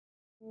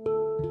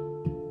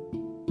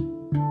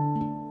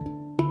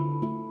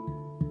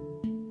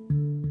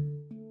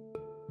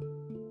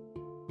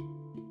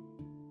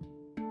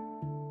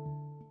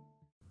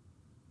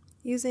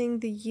Using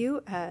the U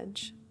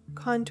edge,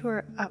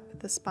 contour up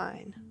the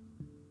spine.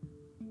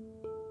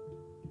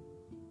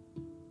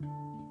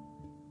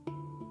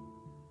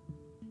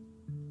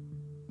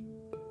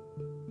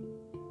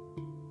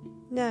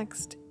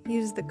 Next,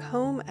 use the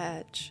comb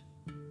edge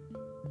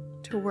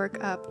to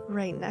work up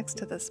right next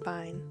to the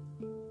spine.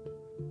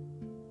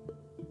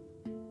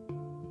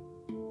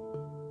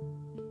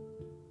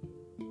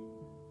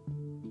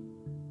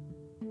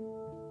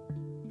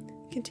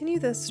 Continue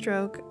this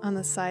stroke on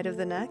the side of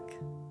the neck.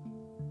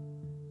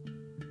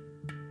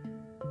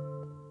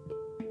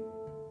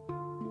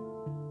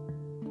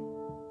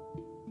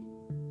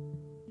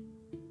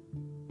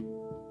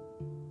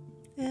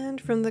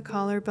 And from the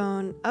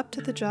collarbone up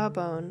to the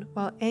jawbone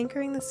while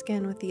anchoring the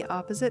skin with the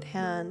opposite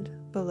hand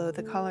below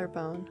the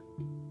collarbone.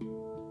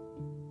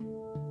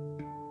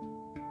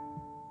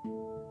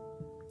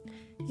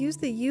 Use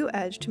the U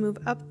edge to move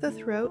up the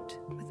throat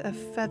with a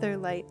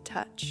feather-light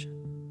touch.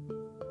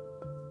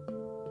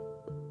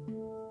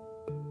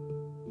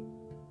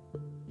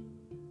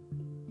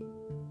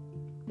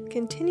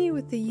 Continue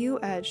with the U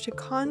edge to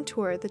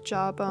contour the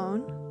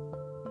jawbone,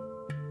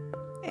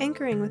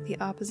 anchoring with the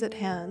opposite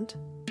hand,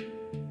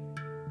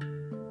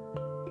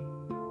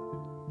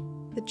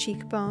 the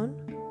cheekbone,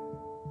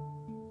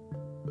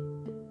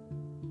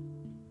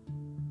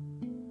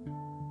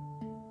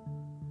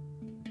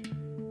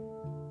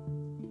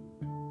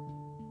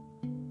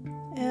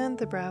 and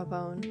the brow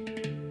bone.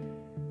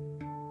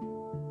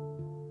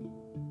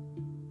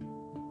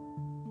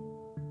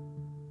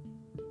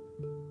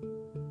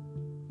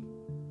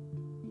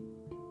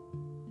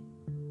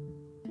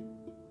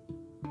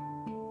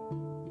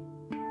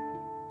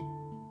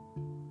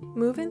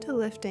 Move into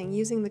lifting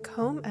using the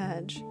comb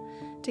edge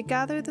to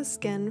gather the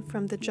skin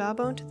from the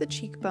jawbone to the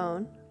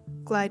cheekbone,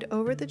 glide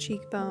over the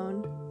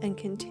cheekbone, and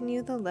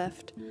continue the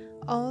lift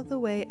all the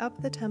way up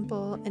the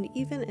temple and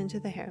even into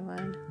the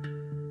hairline.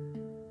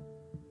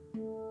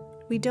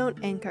 We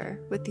don't anchor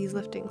with these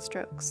lifting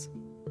strokes.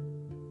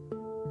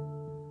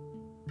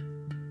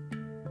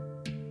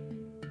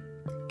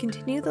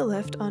 Continue the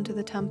lift onto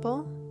the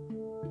temple,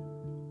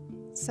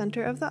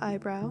 center of the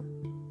eyebrow,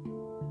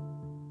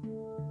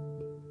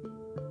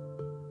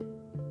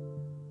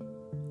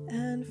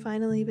 and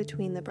finally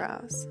between the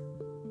brows.